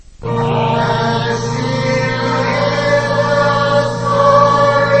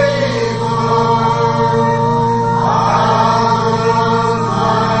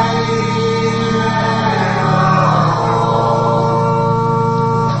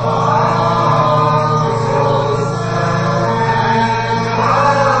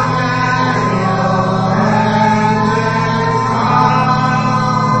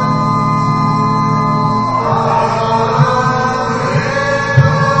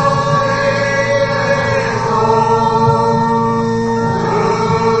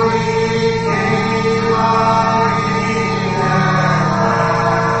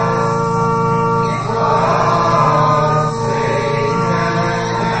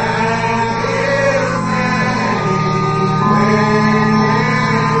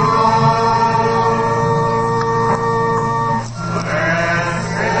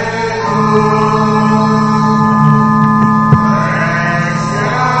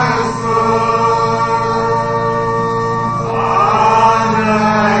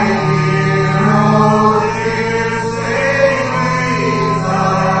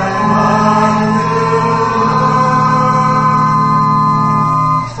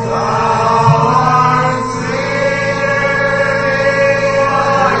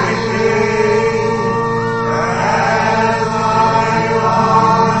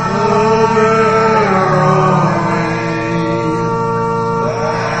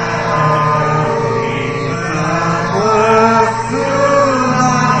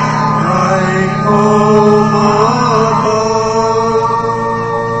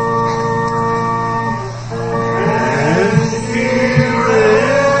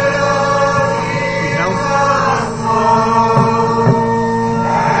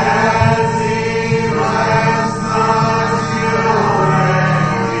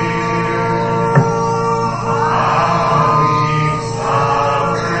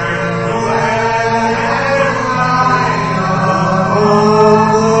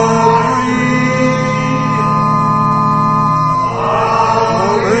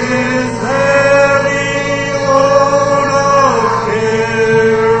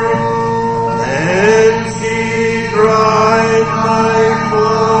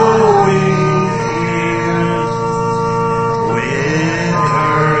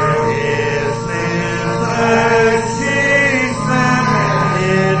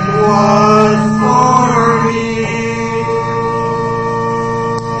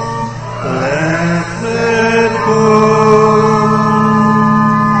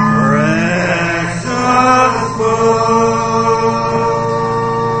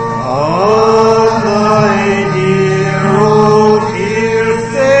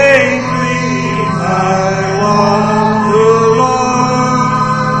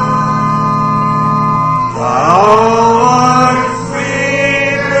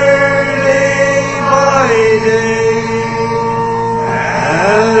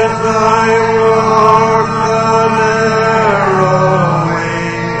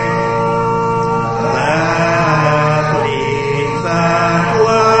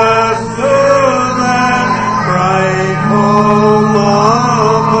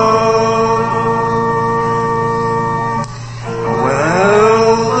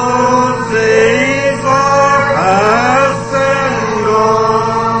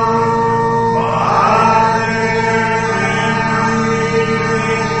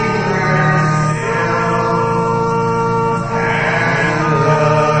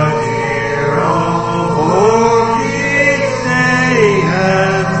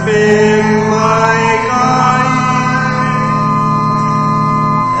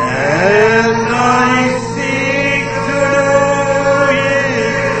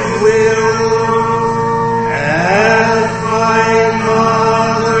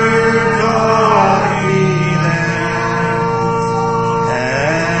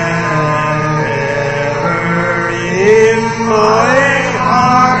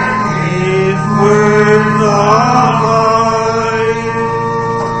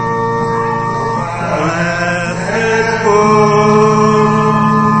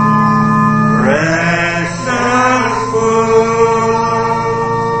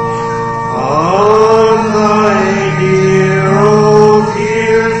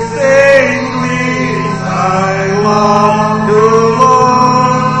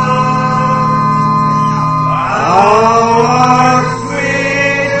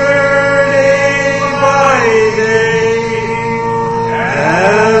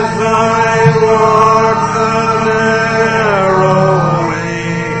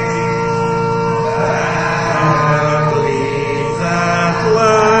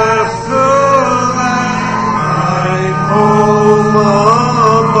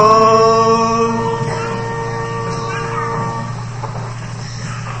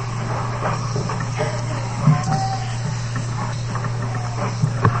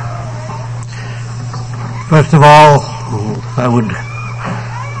First of all, I would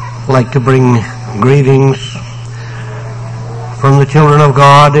like to bring greetings from the children of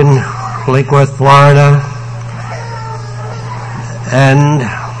God in Lake Worth, Florida. And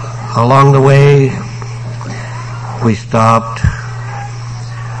along the way, we stopped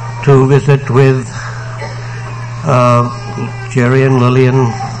to visit with Jerry and Lillian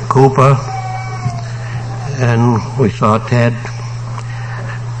Cooper, and we saw Ted,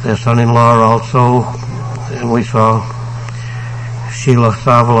 their son-in-law also, and we saw Sheila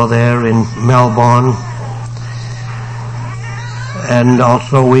Savalo there in Melbourne. And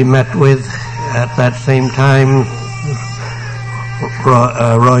also we met with, at that same time,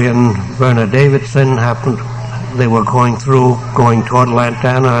 Roy and Verna Davidson. They were going toward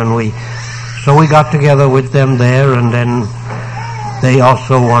Lantana, and we got together with them there, and then they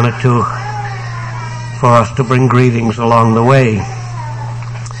also wanted for us to bring greetings along the way.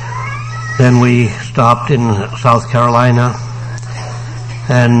 Then we stopped in South Carolina,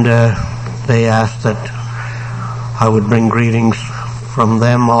 and they asked that I would bring greetings from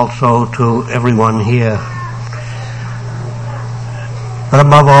them also to everyone here. But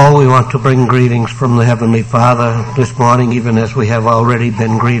above all, we want to bring greetings from the Heavenly Father this morning, even as we have already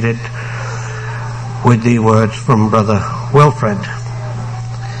been greeted with the words from Brother Wilfred.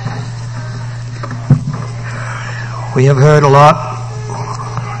 We have heard a lot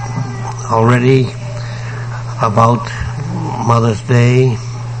already about Mother's Day,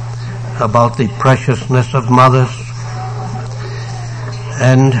 about the preciousness of mothers,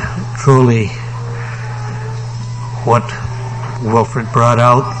 and truly what Wilfred brought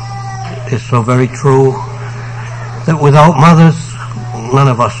out is so very true, that without mothers, none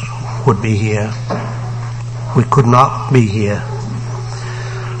of us would be here. We could not be here.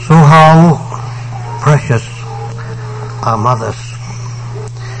 So how precious are mothers?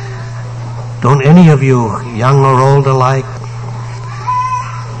 Don't any of you, young or old alike,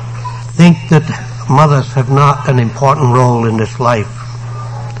 think that mothers have not an important role in this life?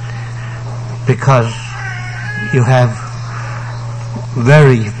 Because you have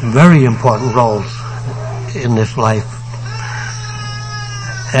very, very important roles in this life.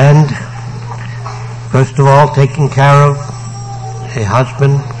 And first of all, taking care of a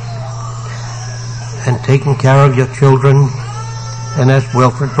husband and taking care of your children, and as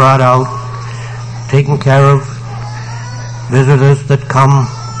Wilfred brought out, taking care of visitors that come,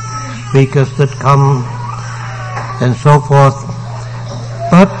 speakers that come, and so forth.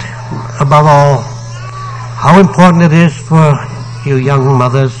 But above all, how important it is for you young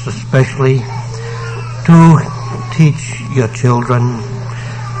mothers especially to teach your children,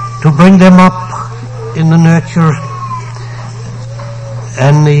 to bring them up in the nurture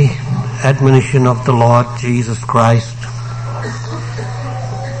and the admonition of the Lord Jesus Christ,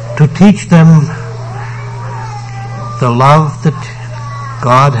 to teach them the love that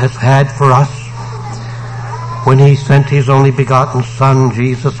God has had for us when He sent His only begotten Son,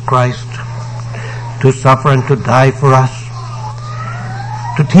 Jesus Christ, to suffer and to die for us,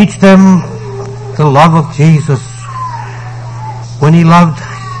 to teach them the love of Jesus when He loved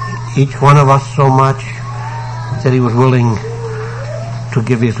each one of us so much that He was willing to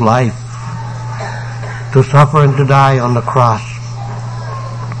give His life, to suffer and to die on the cross,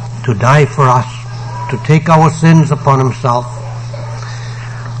 to die for us, to take our sins upon Himself.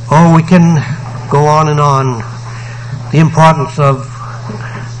 Oh, we can go on and on. The importance of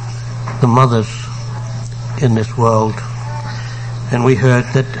the mothers in this world. And we heard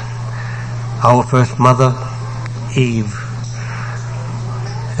that our first mother, Eve,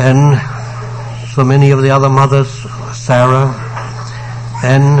 and so many of the other mothers, Sarah,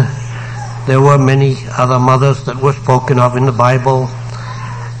 and there were many other mothers that were spoken of in the Bible,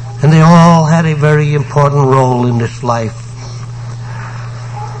 and they all had a very important role in this life.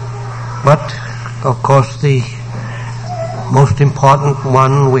 But, of course, the most important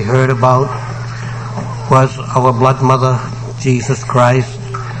one we heard about was our blood mother, Jesus Christ,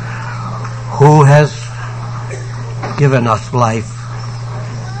 who has given us life.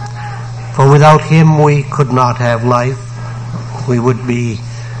 For without Him we could not have life. We would be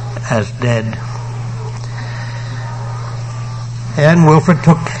as dead. And Wilfred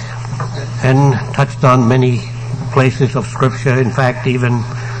took and touched on many places of Scripture. In fact, even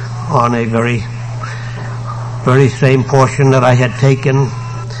on a very same portion that I had taken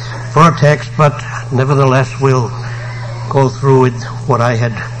for a text, but nevertheless we'll go through with what I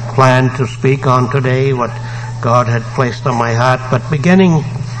had planned to speak on today, what God had placed on my heart. But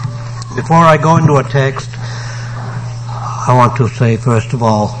before I go into a text, I want to say first of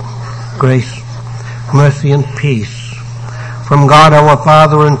all, grace, mercy, and peace from God our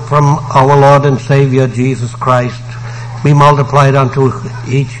Father and from our Lord and Savior Jesus Christ be multiplied unto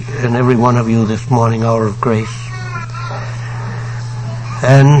each and every one of you this morning, hour of grace.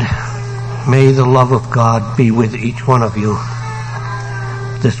 And may the love of God be with each one of you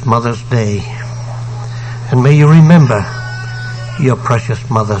this Mother's Day. And may you remember your precious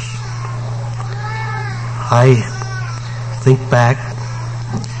mothers. I think back,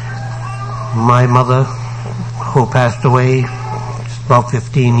 my mother, who passed away about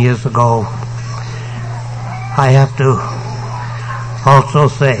 15 years ago, I have to also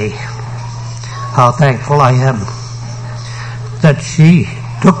say how thankful I am that she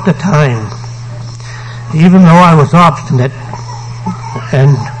took the time, even though I was obstinate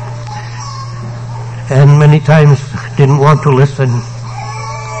and many times didn't want to listen,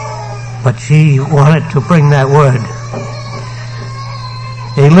 but she wanted to bring that word,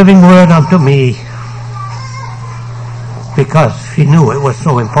 a living word unto me, because she knew it was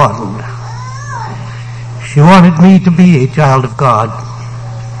so important. She wanted me to be a child of God.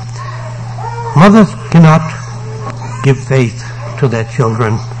 Mothers cannot give faith to their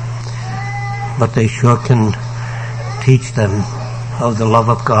children, but they sure can teach them of the love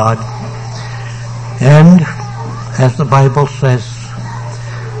of God. And as the Bible says,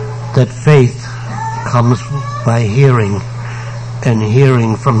 that faith comes by hearing, and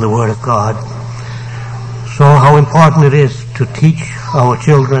hearing from the Word of God. So how important it is to teach our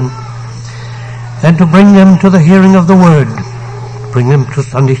children and to bring them to the hearing of the Word, bring them to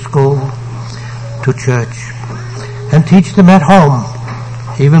Sunday school, to church, and teach them at home,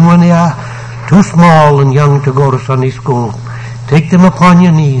 even when they are too small and young to go to Sunday school. Take them upon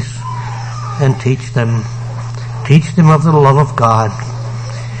your knees and teach them of the love of God.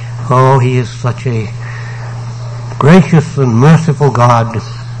 Oh, He is such a gracious and merciful God,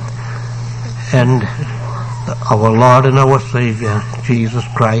 and our Lord and our Savior, Jesus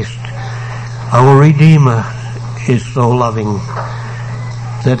Christ, our Redeemer, is so loving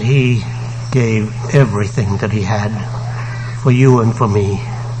that He gave everything that He had for you and for me.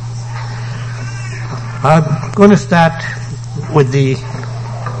 I'm going to start with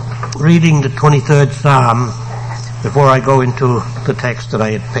reading the 23rd Psalm before I go into the text that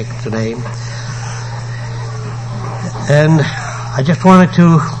I had picked today. And I just wanted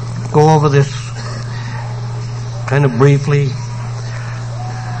to go over this kind of briefly.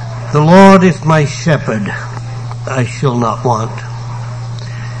 The Lord is my shepherd, I shall not want.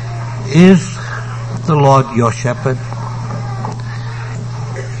 Is the Lord your shepherd?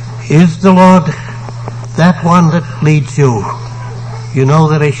 Is the Lord that one that leads you? You know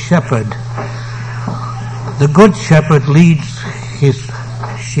that a shepherd, the good shepherd, leads his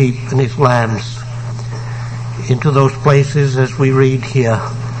sheep and his lambs into those places, as we read here,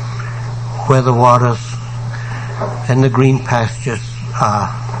 where the waters and the green pastures are.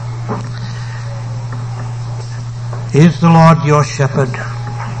 Is the Lord your shepherd,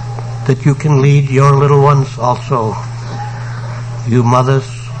 that you can lead your little ones also, you mothers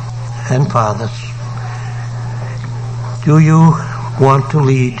and fathers? Do you want to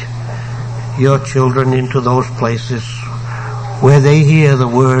lead your children into those places where they hear the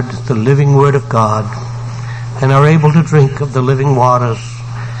word, the living word of God, and are able to drink of the living waters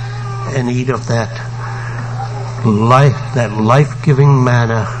and eat of that life-giving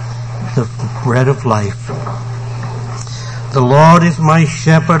manna, the bread of life? The Lord is my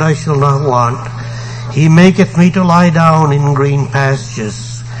shepherd, I shall not want. He maketh me to lie down in green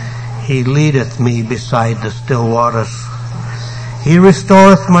pastures. He leadeth me beside the still waters. He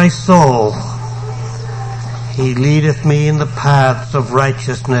restoreth my soul. He leadeth me in the paths of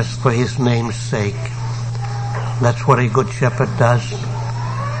righteousness for His name's sake. That's what a good shepherd does.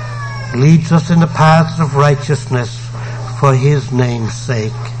 Leads us in the paths of righteousness for His name's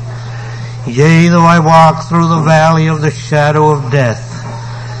sake. Yea, though I walk through the valley of the shadow of death,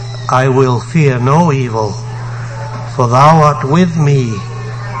 I will fear no evil, for Thou art with me.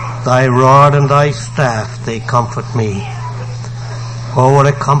 Thy rod and Thy staff, they comfort me. Oh, what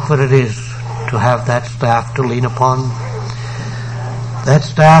a comfort it is to have that staff to lean upon. That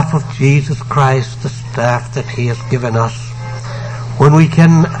staff of Jesus Christ, the staff that He has given us. When we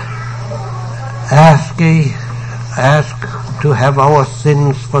can ask to have our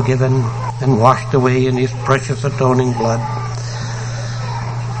sins forgiven and washed away in His precious atoning blood.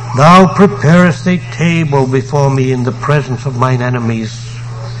 Thou preparest a table before me in the presence of mine enemies.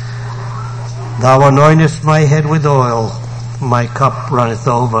 Thou anointest my head with oil, my cup runneth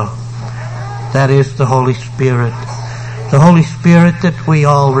over. That is the Holy Spirit. The Holy Spirit that we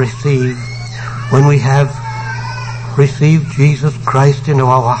all receive when we have received Jesus Christ into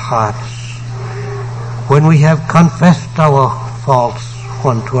our hearts. when we have confessed our faults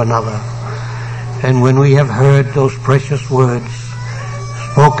one to another, and when we have heard those precious words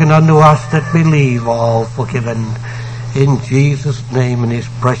spoken unto us that believe, all forgiven, in Jesus' name and his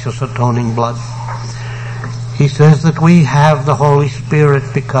precious atoning blood. He says that we have the Holy Spirit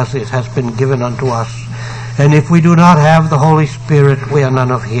because it has been given unto us. And if we do not have the Holy Spirit, we are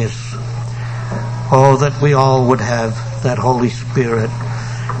none of his. Oh, that we all would have that Holy Spirit.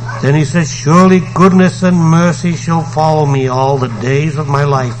 Then he says, surely goodness and mercy shall follow me all the days of my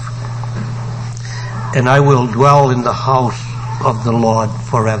life, and I will dwell in the house of the Lord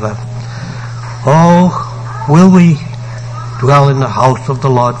forever. Oh, will we dwell in the house of the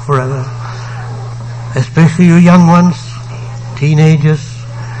Lord forever? Especially you young ones, teenagers,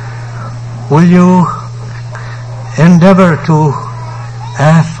 will you endeavor to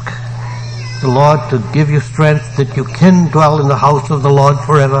ask the Lord to give you strength that you can dwell in the house of the Lord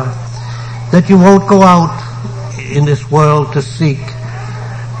forever, that you won't go out in this world to seek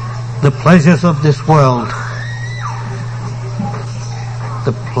the pleasures of this world,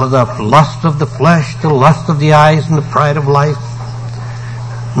 the lust of the flesh, the lust of the eyes, and the pride of life.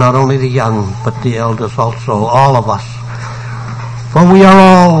 Not only the young, but the elders also, all of us. For we are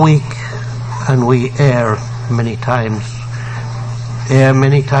all weak, and we err many times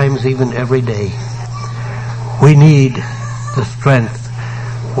even every day. We need the strength.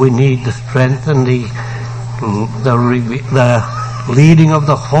 We need the strength and the leading of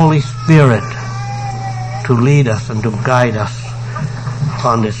the Holy Spirit to lead us and to guide us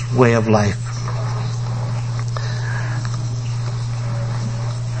on this way of life.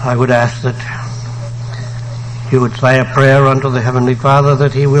 I would ask that you would say a prayer unto the Heavenly Father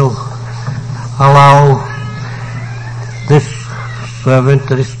that he will allow this servant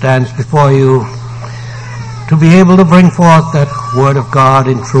that stands before you to be able to bring forth that word of God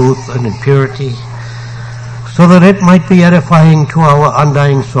in truth and in purity, so that it might be edifying to our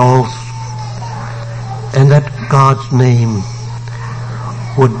undying souls, and that God's name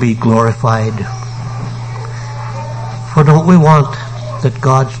would be glorified. For don't we want that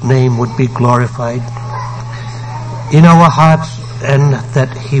God's name would be glorified in our hearts, and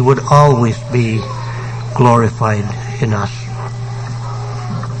that he would always be glorified in us?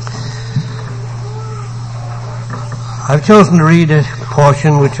 I've chosen to read a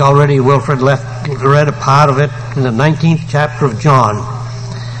portion which already Wilfred read a part of it in the 19th chapter of John.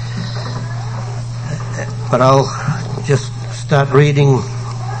 But I'll just start reading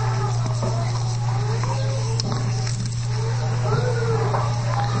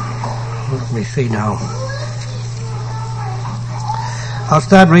let me see now. I'll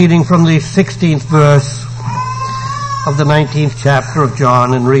start reading from the 16th verse of the 19th chapter of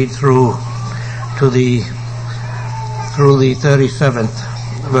John and read through the 37th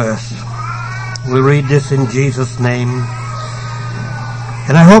verse. We'll read this in Jesus' name.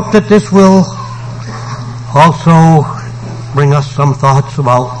 And I hope that this will also bring us some thoughts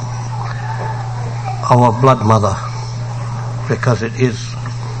about our blood mother, because it is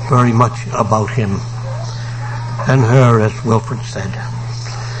very much about him and her, as Wilfred said.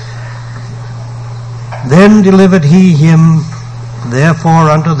 Then delivered he him therefore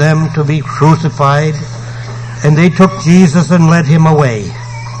unto them to be crucified, and they took Jesus and led him away.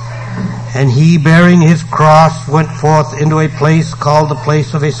 And he, bearing his cross, went forth into a place called the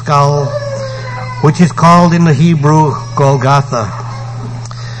place of a skull, which is called in the Hebrew Golgotha,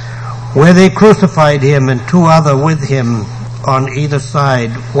 where they crucified him, and two other with him on either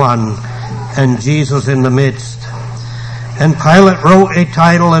side, one, and Jesus in the midst. And Pilate wrote a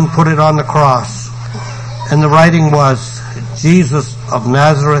title and put it on the cross, and the writing was, Jesus of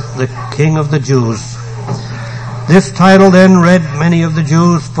Nazareth, the King of the Jews. This title then read many of the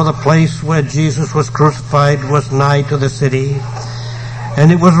Jews, for the place where Jesus was crucified was nigh to the city,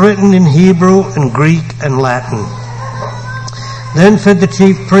 and it was written in Hebrew and Greek and Latin. Then said the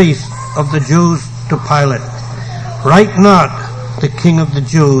chief priests of the Jews to Pilate, write not the King of the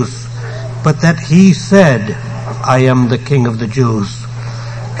Jews, but that he said, I am the King of the Jews.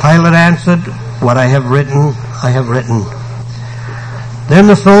 Pilate answered, what I have written, I have written. Then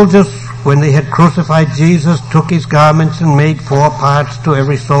the soldiers, when they had crucified Jesus, took his garments and made 4 parts, to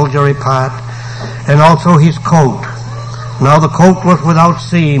every soldier a part, and also his coat. Now the coat was without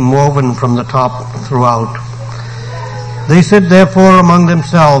seam, woven from the top throughout. They said therefore among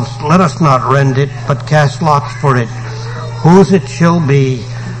themselves, let us not rend it, but cast lots for it, whose it shall be,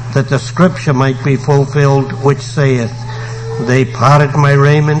 that the scripture might be fulfilled, which saith, they parted my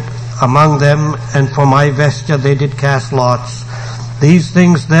raiment among them, and for my vesture they did cast lots. These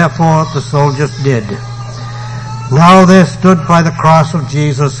things therefore the soldiers did. Now there stood by the cross of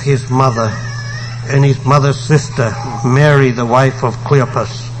Jesus his mother, and his mother's sister, Mary, the wife of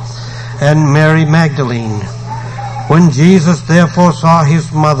Cleopas, and Mary Magdalene. When Jesus therefore saw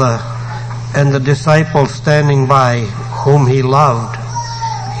his mother and the disciple standing by, whom he loved,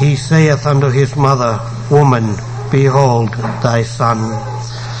 he saith unto his mother, Woman, behold thy son.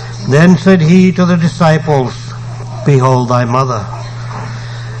 Then said he to the disciples, Behold thy mother.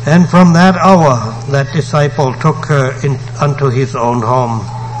 And from that hour that disciple took her unto his own home.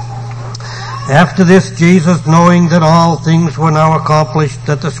 After this, Jesus, knowing that all things were now accomplished,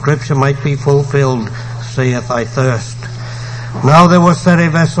 that the scripture might be fulfilled, saith, I thirst. Now there was set a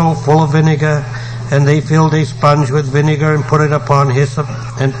vessel full of vinegar, and they filled a sponge with vinegar, and put it upon hyssop,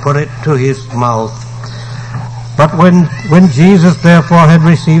 and put it to his mouth. But when Jesus therefore had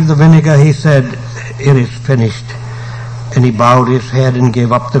received the vinegar, he said, It is finished. And he bowed his head and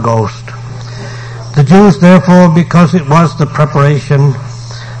gave up the ghost. The Jews therefore, because it was the preparation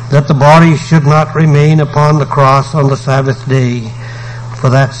that the body should not remain upon the cross on the Sabbath day, for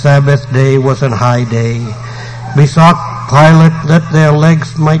that Sabbath day was an high day, besought Pilate that their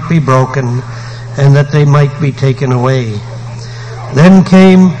legs might be broken, and that they might be taken away. Then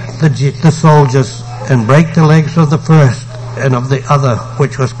came the soldiers, and brake the legs of the first and of the other,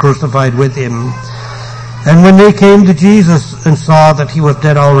 which was crucified with him. And when they came to Jesus and saw that he was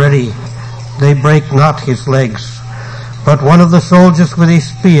dead already, they brake not his legs. But one of the soldiers with a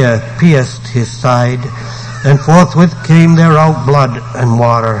spear pierced his side, and forthwith came there out blood and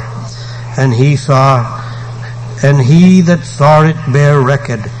water. And he that saw it bare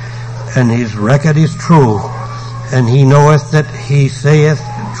record, and his record is true, and he knoweth that he saith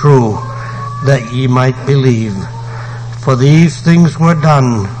true, that ye might believe. For these things were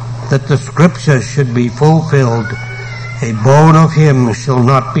done, that the scripture should be fulfilled, a bone of him shall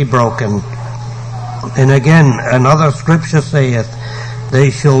not be broken. And again another scripture saith,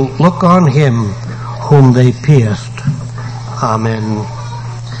 They shall look on him whom they pierced. Amen.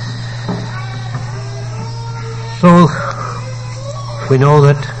 So we know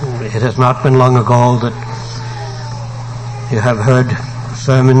that it has not been long ago that you have heard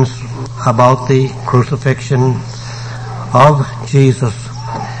sermons about the crucifixion of Jesus.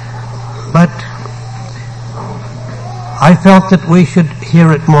 But I felt that we should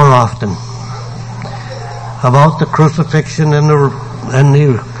hear it more often about the crucifixion and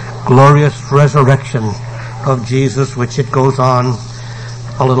the glorious resurrection of Jesus, which it goes on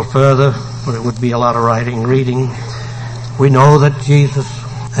a little further, but it would be a lot of reading. We know that Jesus,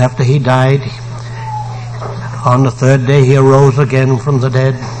 after he died, on the third day he arose again from the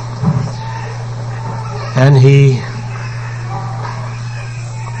dead, and he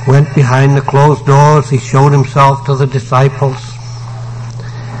went behind the closed doors. He showed himself to the disciples,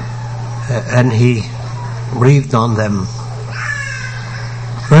 and he breathed on them.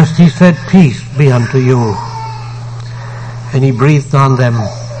 First he said, Peace be unto you. And he breathed on them.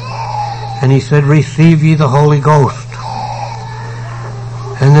 And he said, Receive ye the Holy Ghost.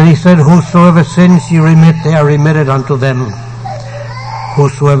 And then he said, Whosoever sins ye remit, they are remitted unto them.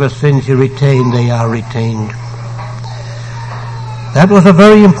 Whosoever sins ye retain, they are retained. That was a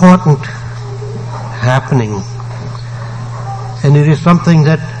very important happening. And it is something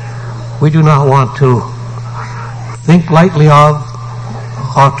that we do not want to think lightly of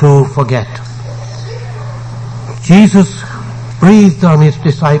or to forget. Jesus breathed on his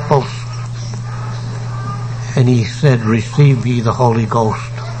disciples, and he said, Receive ye the Holy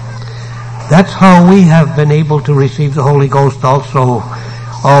Ghost. That's how we have been able to receive the Holy Ghost also,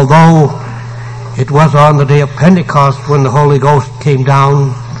 although it was on the day of Pentecost when the Holy Ghost came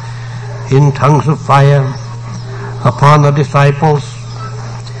down in tongues of fire upon the disciples.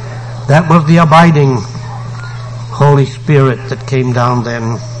 That was the abiding Holy Spirit that came down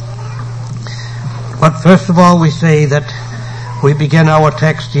then. But first of all, we say that we begin our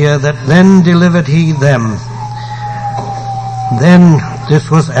text here, that then delivered he them. Then, this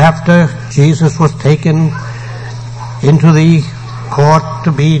was after Jesus was taken into the court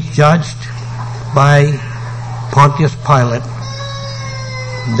to be judged by Pontius Pilate.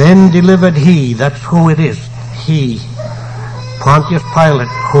 Then delivered he, that's who it is, he, Pontius Pilate,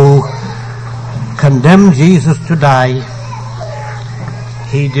 who condemned Jesus to die.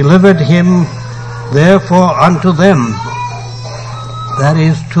 He delivered him therefore unto them, that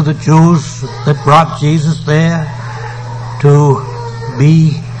is, to the Jews that brought Jesus there to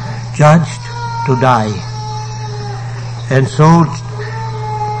be judged, to die. And so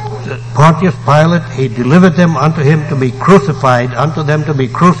Pontius Pilate, he delivered them unto him to be crucified, unto them to be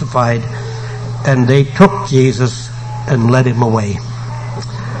crucified, and they took Jesus and led him away.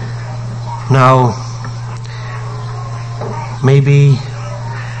 Now, maybe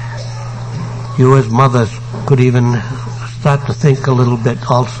you as mothers could even start to think a little bit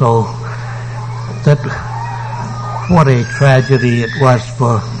also that what a tragedy it was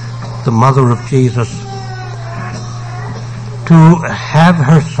for the mother of Jesus to have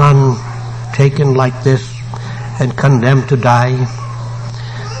her son taken like this and condemned to die,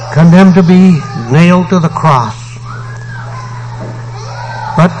 condemned to be nailed to the cross.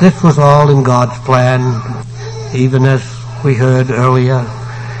 But this was all in God's plan, even as we heard earlier,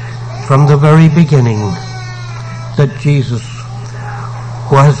 from the very beginning, that Jesus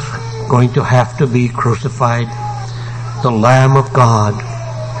was going to have to be crucified, the Lamb of God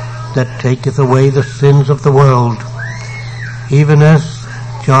that taketh away the sins of the world, even as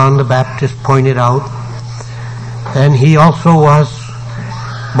John the Baptist pointed out. And he also was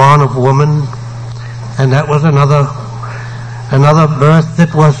born of woman, and that was another birth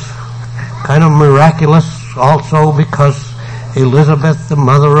that was kind of miraculous also, because Elizabeth, the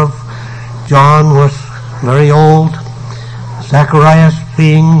mother of John, was very old, Zacharias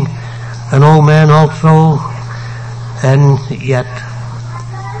being an old man also, and yet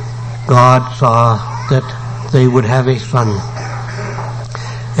God saw that they would have a son.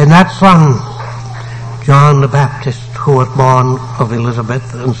 And that son, John the Baptist, who was born of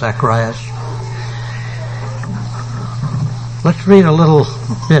Elizabeth and Zacharias. Let's read a little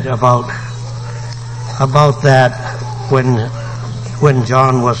bit about that when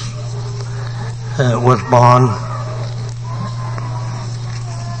John was born.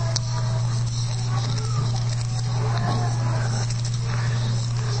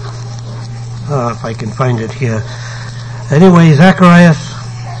 If I can find it here. Anyway, Zacharias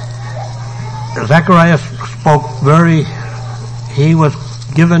spoke when he was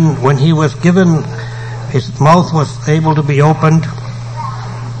given, his mouth was able to be opened.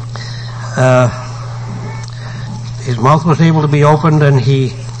 His mouth was able to be opened, and he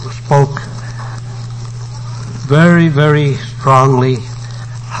spoke very, very strongly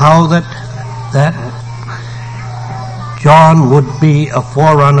how that John would be a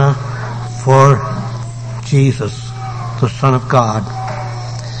forerunner for Jesus, the Son of God.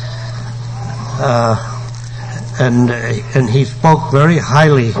 And he spoke very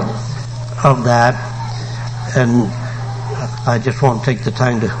highly of that, and I just won't take the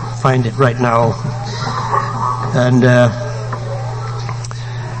time to find it right now. And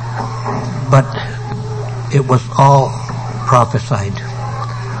but it was all prophesied.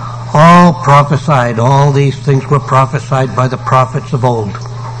 All these things were prophesied by the prophets of old.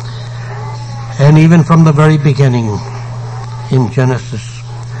 And even from the very beginning in Genesis,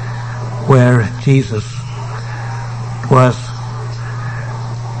 where Jesus was,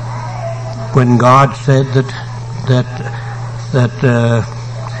 when God said that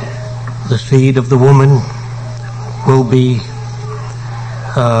the seed of the woman will be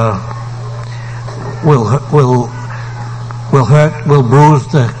will bruise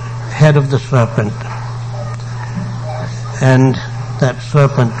the head of the serpent, and that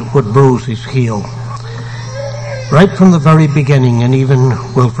serpent would bruise his heel. Right from the very beginning, and even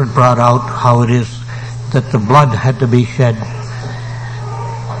Wilfred brought out how it is that the blood had to be shed,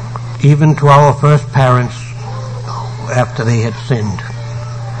 even to our first parents after they had sinned.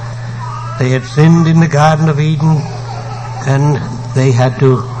 They had sinned in the Garden of Eden, and they had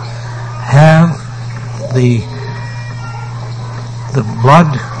to have the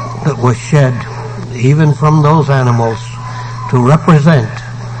blood that was shed, even from those animals, to represent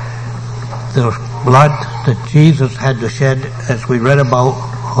the blood that Jesus had to shed, as we read about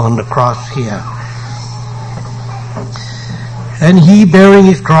on the cross here. And he, bearing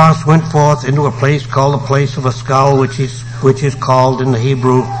his cross, went forth into a place called the place of a skull, which is called in the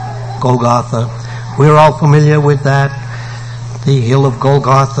Hebrew Golgotha. We're all familiar with that, the hill of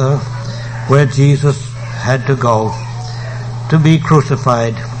Golgotha, where Jesus had to go to be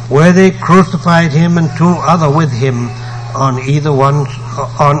crucified, where they crucified him and two other with him, on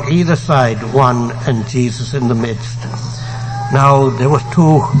either side, one, and Jesus in the midst. Now, there was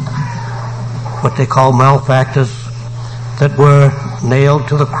two, what they call malefactors, that were nailed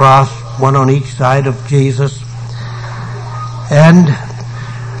to the cross, one on each side of Jesus. And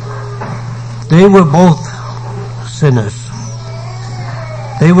they were both sinners.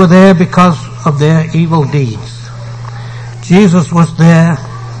 They were there because of their evil deeds. Jesus was there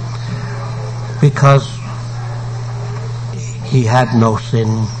because he had no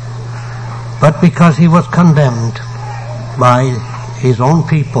sin, but because he was condemned by his own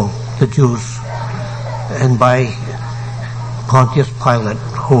people, the Jews, and by Pontius Pilate,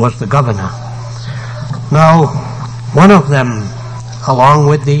 who was the governor. Now, one of them, along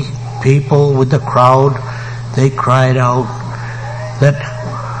with the people, with the crowd, they cried out that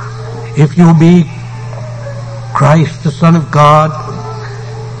if you be Christ, the Son of God,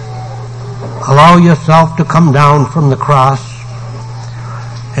 allow yourself to come down from the cross.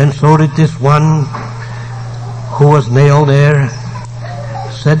 And so did this one who was nailed there,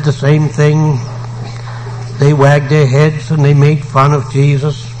 said the same thing. They wagged their heads and they made fun of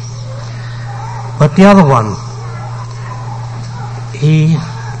Jesus. But the other one, he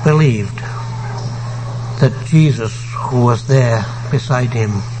believed that Jesus, who was there beside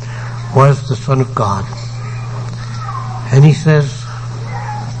him, was the Son of God. And he says,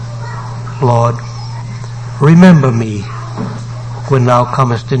 Lord, remember me when thou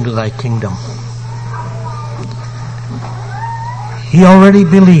comest into thy kingdom. He already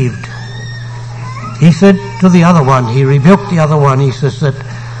believed. He said to the other one, he rebuked the other one, he says that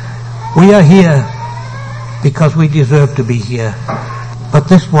we are here because we deserve to be here. But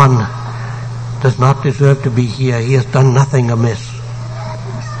this one does not deserve to be here. He has done nothing amiss.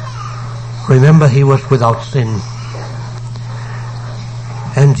 Remember, he was without sin.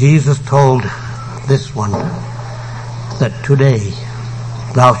 And Jesus told this one that today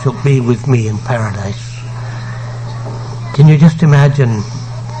thou shalt be with me in paradise. Can you just imagine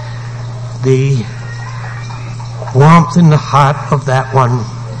the warmth in the heart of that one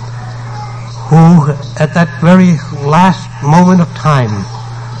who at that very last moment of time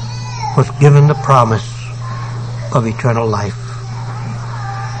was given the promise of eternal life?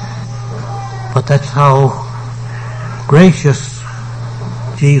 But that's how gracious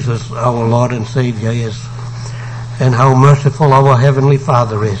Jesus, our Lord and Savior, is, and how merciful our Heavenly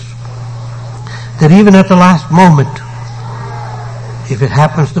Father is, that even at the last moment, if it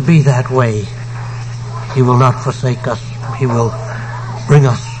happens to be that way, he will not forsake us. He will bring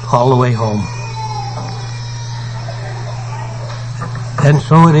us all the way home. And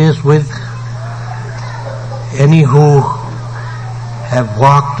so it is with any who have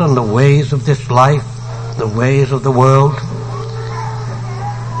walked on the ways of this life, the ways of the world.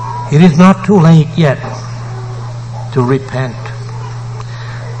 It is not too late yet to repent.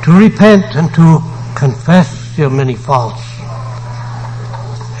 To repent and to confess your many faults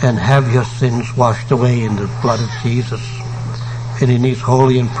and have your sins washed away in the blood of Jesus and in his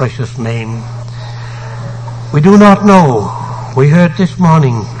holy and precious name. We do not know. We heard this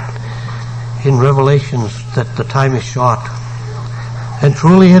morning in Revelations that the time is short. And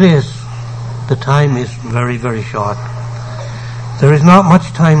truly it is. The time is very, very short. There is not much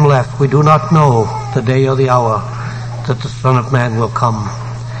time left. We do not know the day or the hour that the Son of Man will come.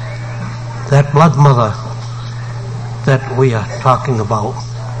 That blood mother that we are talking about,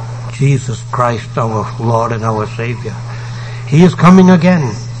 Jesus Christ, our Lord and our Savior, he is coming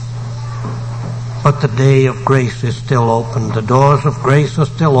again. But the day of grace is still open. The doors of grace are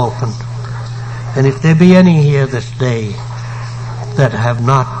still open. And if there be any here this day that have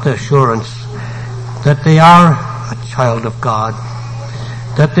not the assurance that they are a child of God,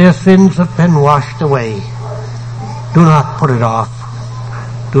 that their sins have been washed away, do not put it off.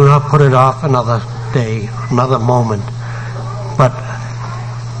 Do not put it off another day, another moment, but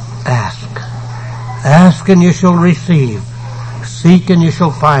ask. Ask and you shall receive. Seek and you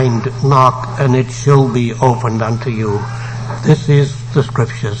shall find. Knock and it shall be opened unto you. This is the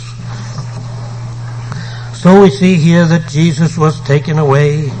Scriptures. So we see here that Jesus was taken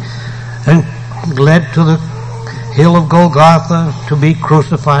away and led to the hill of Golgotha to be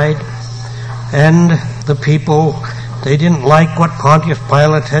crucified. And the people, they didn't like what Pontius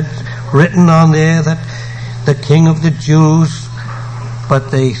Pilate had written on there, that the King of the Jews,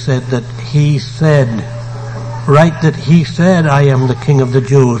 but they said that he said, that he said, I am the King of the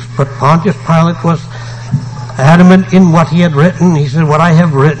Jews. But Pontius Pilate was adamant in what he had written. He said, what I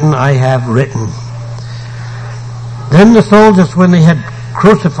have written, I have written. Then the soldiers, when they had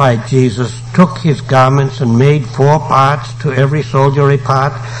crucified Jesus, took his garments and made 4 parts, to every soldier a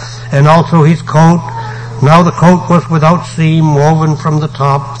part, and also his coat. Now the coat was without seam, woven from the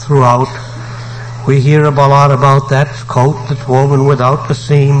top throughout. We hear a lot about that coat that's woven without a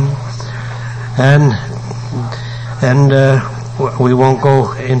seam. And we won't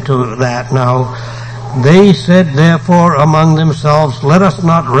go into that now. They said therefore among themselves, let us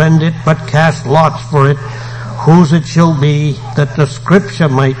not rend it, but cast lots for it, whose it shall be, that the Scripture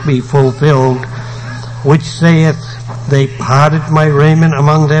might be fulfilled, which saith, they parted my raiment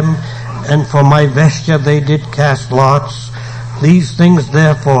among them, and for my vesture they did cast lots. These things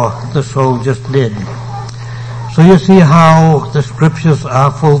therefore the soldiers did. So you see how the Scriptures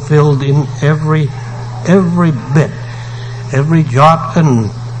are fulfilled in every bit. Every jot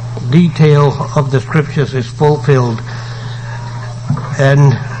and detail of the Scriptures is fulfilled,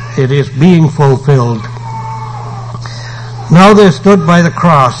 and it is being fulfilled. Now there stood by the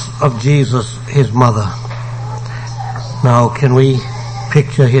cross of Jesus his mother. Now can we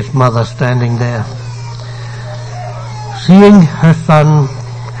picture his mother standing there, seeing her son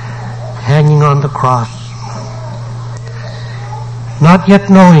hanging on the cross, not yet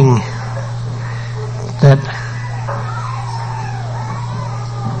knowing that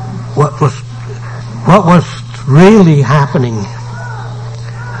what was really happening.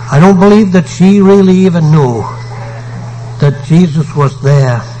 I don't believe that she really even knew that Jesus was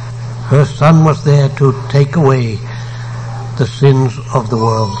there, her son was there to take away the sins of the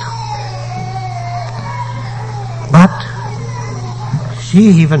world. But she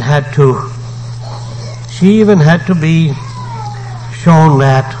even had to be shown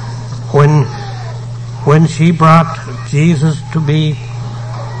that when she brought Jesus to be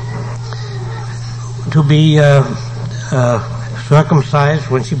circumcised,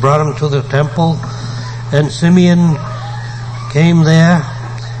 when she brought him to the temple, and Simeon came there,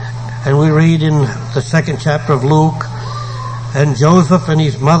 and we read in the 2nd chapter of Luke, and Joseph and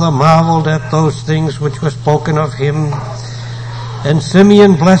his mother marveled at those things which were spoken of him. And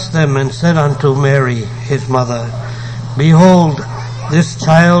Simeon blessed them and said unto Mary, his mother, Behold, this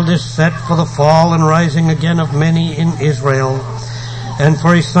child is set for the fall and rising again of many in Israel, and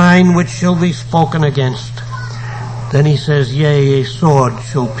for a sign which shall be spoken against. Then he says, Yea, a sword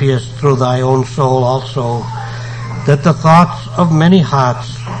shall pierce through thy own soul also, that the thoughts of many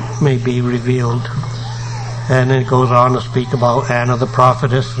hearts may be revealed. And it goes on to speak about Anna the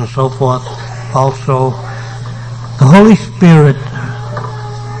prophetess and so forth. Also, the Holy Spirit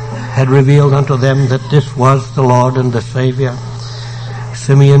had revealed unto them that this was the Lord and the Savior.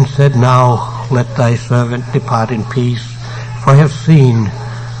 Simeon said, Now let thy servant depart in peace, for I have seen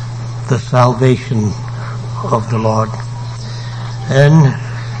the salvation of the Lord. And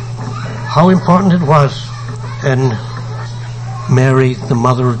how important it was. And Mary, the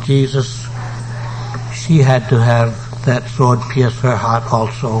mother of Jesus, she had to have that sword pierce her heart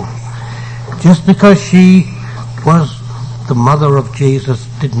also. Just because she was the mother of Jesus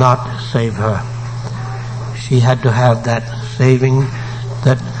did not save her. She had to have that saving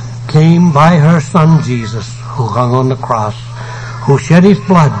that came by her son Jesus, who hung on the cross, who shed his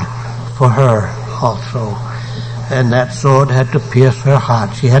blood for her also. And that sword had to pierce her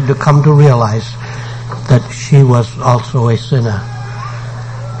heart. She had to come to realize that she was also a sinner.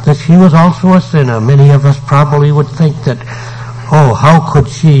 That she was also a sinner. Many of us probably would think that, oh, how could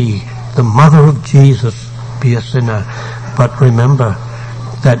she, the mother of Jesus, be a sinner? But remember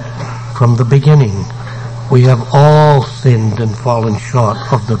that from the beginning, we have all sinned and fallen short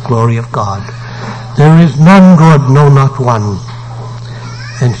of the glory of God. There is none good, no, not one.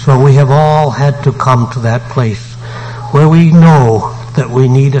 And so we have all had to come to that place where we know that we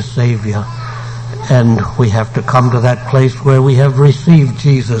need a Savior. And we have to come to that place where we have received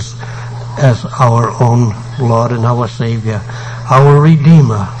Jesus as our own Lord and our Savior, our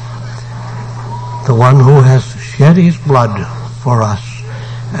Redeemer, the one who has shed his blood for us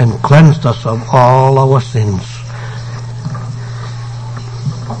and cleansed us of all our sins.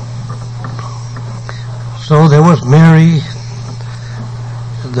 So there was Mary,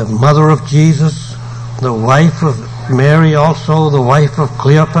 the mother of Jesus, the wife of Mary, also the wife of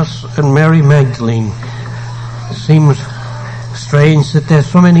Cleopas, and Mary Magdalene. It seems strange that there's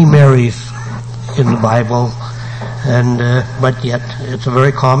so many Marys in the Bible, and but yet it's a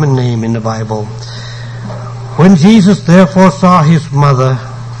very common name in the Bible. When Jesus therefore saw his mother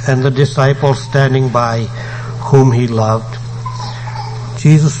and the disciples standing by, whom he loved,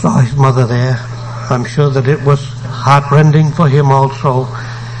 Jesus saw his mother there. I'm sure that it was heartrending for him also,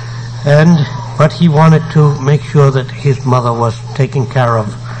 but he wanted to make sure that his mother was taken care of,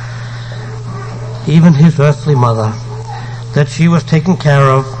 even his earthly mother, that she was taken care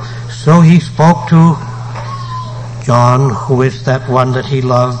of. So he spoke to John, who is that one that he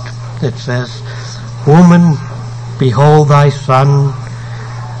loved. It says, Woman, behold thy son.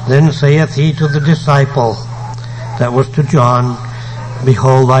 Then saith he to the disciple, that was to John,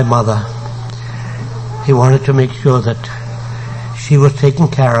 Behold thy mother. He wanted to make sure that she was taken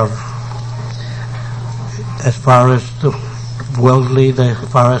care of as far as the worldly,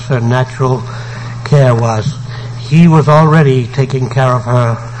 as far as her natural care was. He was already taking care of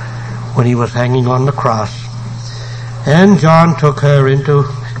her when he was hanging on the cross. And John took her into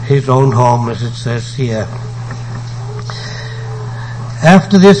his own home, as it says here.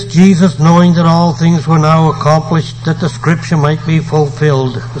 After this, Jesus, knowing that all things were now accomplished, that the scripture might be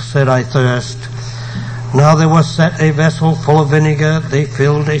fulfilled, said, I thirst. Now there was set a vessel full of vinegar. They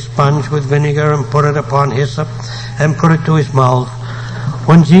filled a sponge with vinegar and put it upon hyssop and put it to his mouth.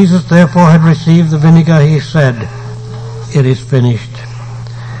 When Jesus therefore had received the vinegar, he said, it is finished.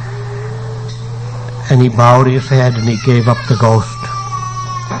 And he bowed his head and he gave up the ghost.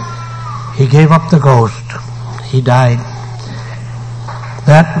 He gave up the ghost. He died.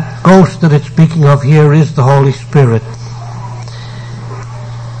 That ghost that it's speaking of here is the Holy Spirit.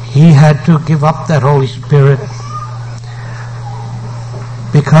 He had to give up that Holy Spirit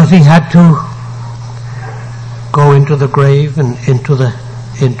because he had to go into the grave and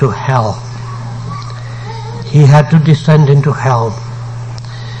into hell. He had to descend into hell.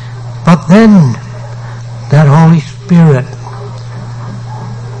 But then that Holy Spirit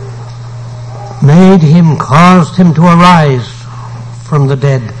caused him to arise from the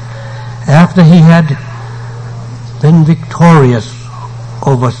dead after he had been victorious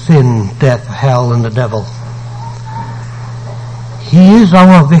over sin, death, hell, and the devil. He is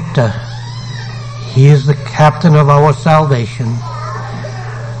our victor. He is the captain of our salvation.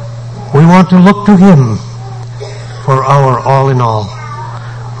 We want to look to him for our all in all,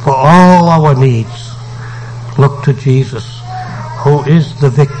 for all our needs. Look to Jesus, who is the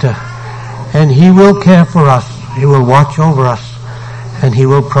victor, and he will care for us. He will watch over us, and he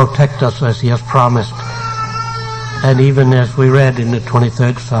will protect us as he has promised. And even as we read in the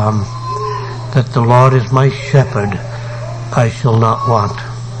 23rd Psalm, that the Lord is my shepherd, I shall not want.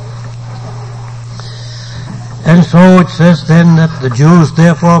 And so it says then that the Jews,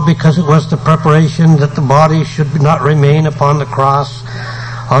 therefore, because it was the preparation that the body should not remain upon the cross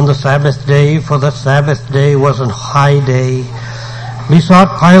on the Sabbath day, for the Sabbath day was a high day,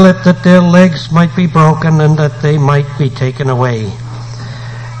 besought Pilate that their legs might be broken and that they might be taken away.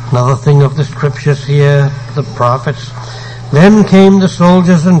 Another thing of the scriptures here, the prophets. Then came the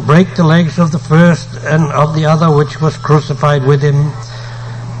soldiers and brake the legs of the first and of the other which was crucified with him.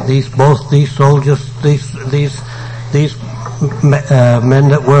 Both these soldiers, these men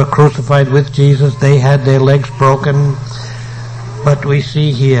that were crucified with Jesus, they had their legs broken. But we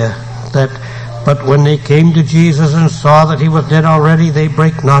see here that, but when they came to Jesus and saw that he was dead already, they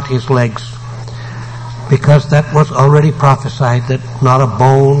brake not his legs, because that was already prophesied, that not a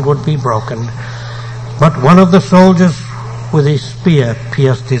bone would be broken. But one of the soldiers with his spear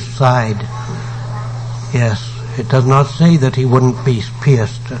pierced his side. Yes, it does not say that he wouldn't be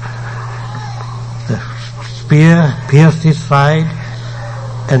pierced. The spear pierced his side,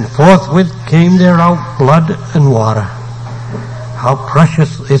 and forthwith came there out blood and water. How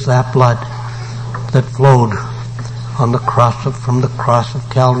precious is that blood that flowed on the cross from the cross of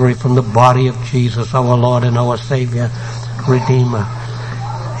Calvary, from the body of Jesus, our Lord and our Savior, Redeemer.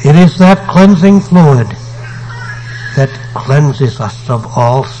 It is that cleansing fluid that cleanses us of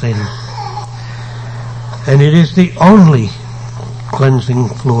all sin. And it is the only cleansing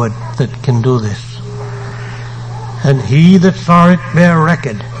fluid that can do this. And he that saw it bare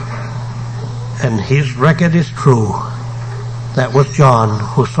record, and his record is true. That was John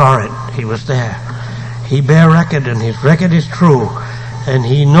who saw it. He was there. He bare record, and his record is true. And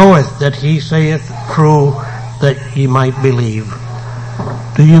he knoweth that he saith true, that ye might believe.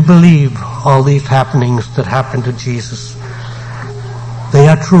 Do you believe all these happenings that happened to Jesus? They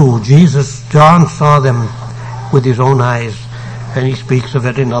are true. John saw them with his own eyes, and he speaks of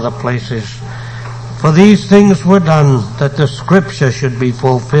it in other places. For these things were done, that the scripture should be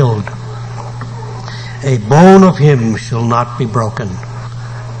fulfilled. A bone of him shall not be broken.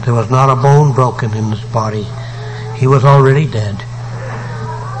 There was not a bone broken in his body. He was already dead.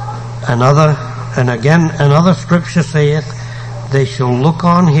 Another scripture saith, they shall look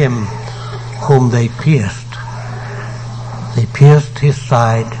on him whom they pierced. They pierced his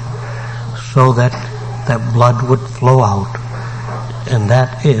side so that blood would flow out. And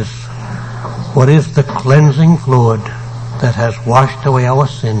that is what is the cleansing fluid that has washed away our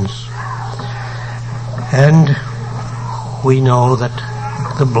sins. And we know that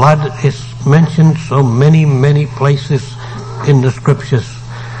the blood is mentioned so many, many places in the scriptures.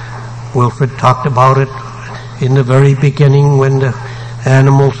 Wilfred talked about it in the very beginning when the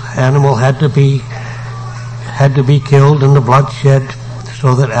animal had to be killed and the blood shed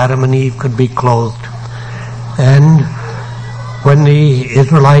so that Adam and Eve could be clothed. And when the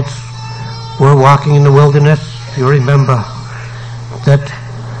Israelites were walking in the wilderness, you remember that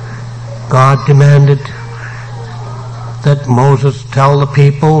God demanded that Moses tell the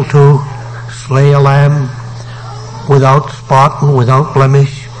people to slay a lamb without spot and without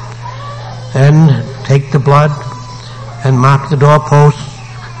blemish, and take the blood and mark the doorposts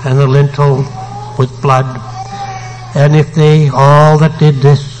and the lintel with blood. And if they all that did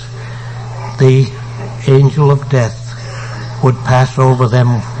this, the angel of death would pass over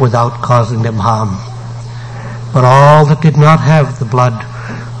them without causing them harm. But all that did not have the blood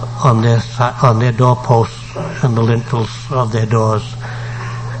on their doorposts and the lintels of their doors.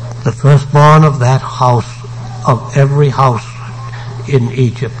 The firstborn of that house, of every house in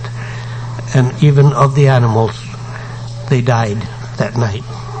Egypt, and even of the animals, they died that night,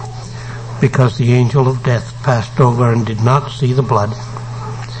 because the angel of death passed over and did not see the blood.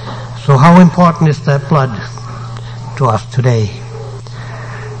 So how important is that blood to us today?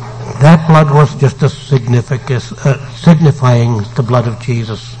 That blood was just a signifying the blood of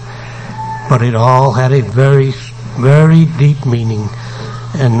Jesus, but it all had a very, very deep meaning.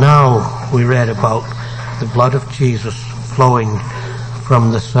 And now we read about the blood of Jesus flowing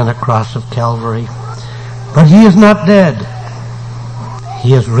from the center cross of Calvary. But he is not dead.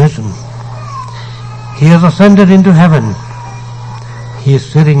 He is risen. He has ascended into heaven. He is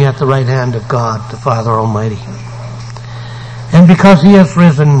sitting at the right hand of God, the Father Almighty. And because he has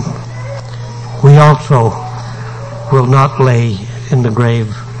risen, we also will not lay in the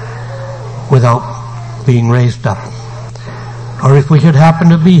grave without being raised up. Or if we should happen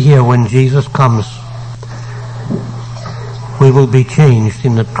to be here when Jesus comes, we will be changed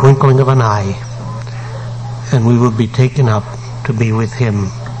in the twinkling of an eye, and we will be taken up to be with him.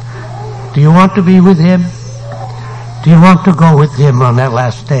 Do you want to be with him? Do you want to go with him on that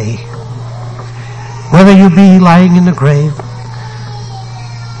last day? Whether you be lying in the grave,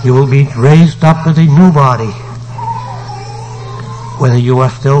 you will be raised up with a new body. Whether you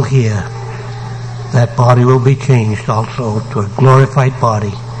are still here, that body will be changed also to a glorified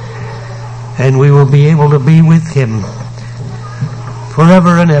body. And we will be able to be with him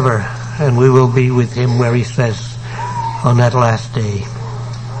forever and ever. And we will be with him where he says on that last day,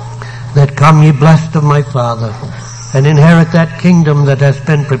 that come ye blessed of my Father, and inherit that kingdom that has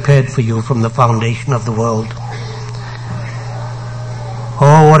been prepared for you from the foundation of the world.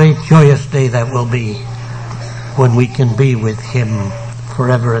 Oh, what a joyous day that will be when we can be with him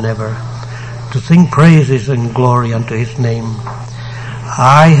forever and ever, to sing praises and glory unto his name.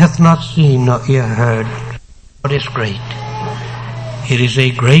 Eye hath not seen nor ear heard what is great. It is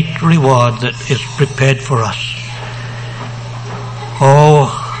a great reward that is prepared for us. Oh,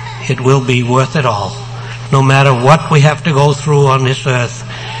 it will be worth it all. No matter what we have to go through on this earth,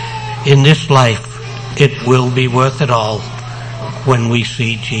 in this life, it will be worth it all when we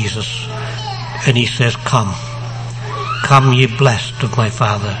see Jesus. And he says, come ye blessed of my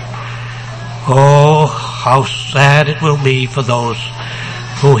Father. Oh, how sad it will be for those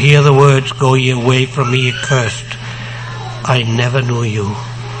who hear the words, go ye away from me accursed. I never knew you.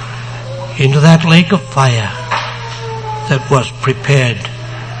 Into that lake of fire that was prepared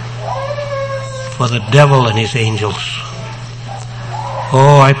for the devil and his angels.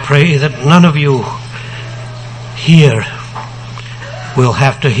 Oh, I pray that none of you here will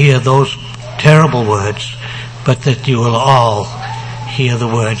have to hear those terrible words, but that you will all hear the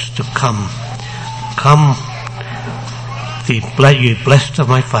words to come. Come, ye blessed of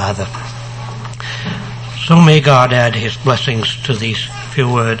my Father. So may God add his blessings to these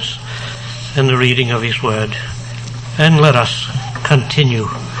few words and the reading of his word. And let us continue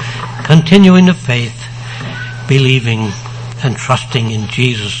in the faith, believing and trusting in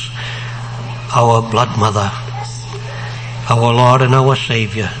Jesus, our blood mother, our Lord and our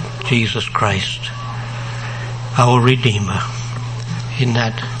Savior, Jesus Christ, our Redeemer.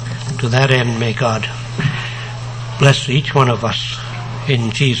 To that end, may God bless each one of us. In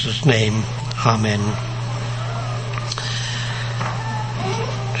Jesus' name, amen.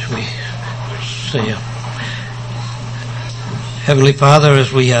 Shall we say, Heavenly Father,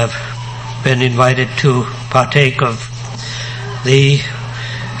 as we have been invited to partake of the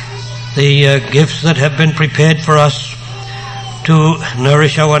gifts that have been prepared for us to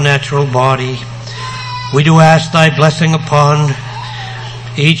nourish our natural body, we do ask thy blessing upon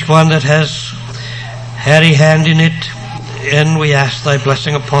each one that has had a hand in it, and we ask thy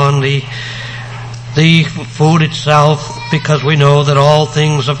blessing upon the food itself, because we know that all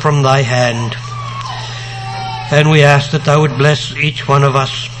things are from thy hand. And we ask that thou would bless each one of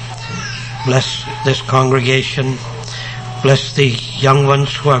us, bless this congregation, bless the young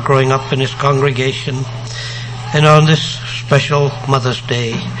ones who are growing up in this congregation, and on this special Mother's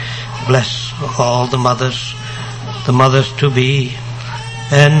Day, bless all the mothers to be,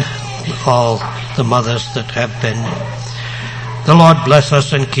 and all the mothers that have been. The Lord bless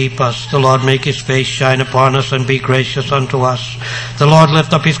us and keep us. The Lord make his face shine upon us and be gracious unto us. The Lord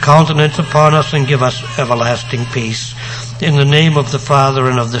lift up his countenance upon us and give us everlasting peace. In the name of the Father,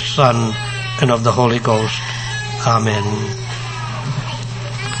 and of the Son, and of the Holy Ghost. Amen.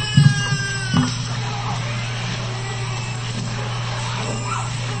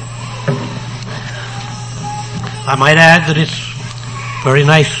 I might add that it's very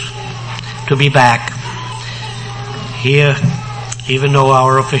nice to be back. here, even though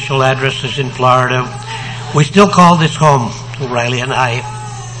our official address is in Florida, we still call this home, Riley and I,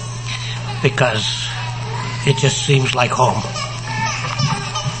 because it just seems like home.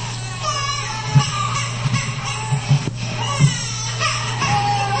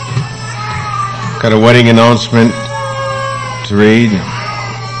 Got a wedding announcement to read.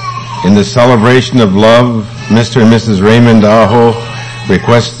 In the celebration of love, Mr. and Mrs. Raymond Aho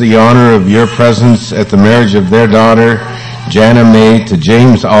request the honor of your presence at the marriage of their daughter, Jana May, to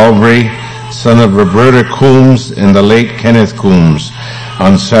James Albury, son of Roberta Coombs and the late Kenneth Coombs,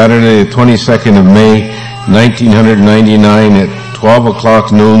 on Saturday, the 22nd of May, 1999 at 12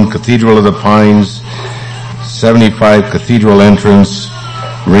 o'clock noon, Cathedral of the Pines, 75 Cathedral Entrance,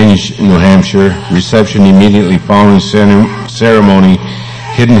 Ringe, New Hampshire. Reception immediately following ceremony,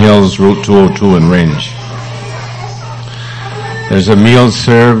 Hidden Hills, Route 202 in Ringe. There's a meal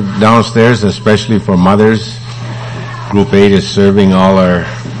served downstairs, especially for mothers. Group 8 is serving. All are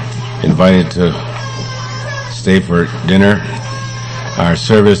invited to stay for dinner. Our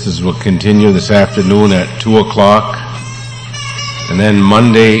services will continue this afternoon at 2 o'clock. And then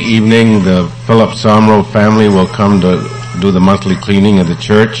Monday evening, the Philip Somro family will come to do the monthly cleaning of the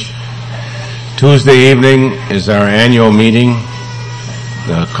church. Tuesday evening is our annual meeting,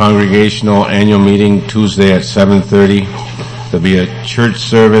 the congregational annual meeting, Tuesday at 7:30. There'll be a church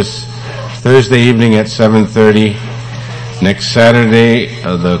service Thursday evening at 7:30. Next Saturday,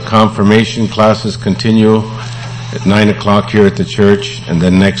 the confirmation classes continue at 9 o'clock here at the church. And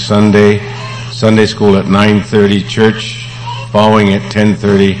then next Sunday, Sunday school at 9:30, church following at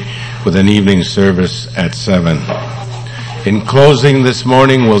 10:30 with an evening service at 7. In closing this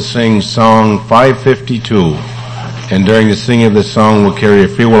morning, we'll sing Song 552. And during the singing of this song, we'll carry a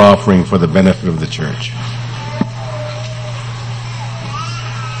fuel offering for the benefit of the church.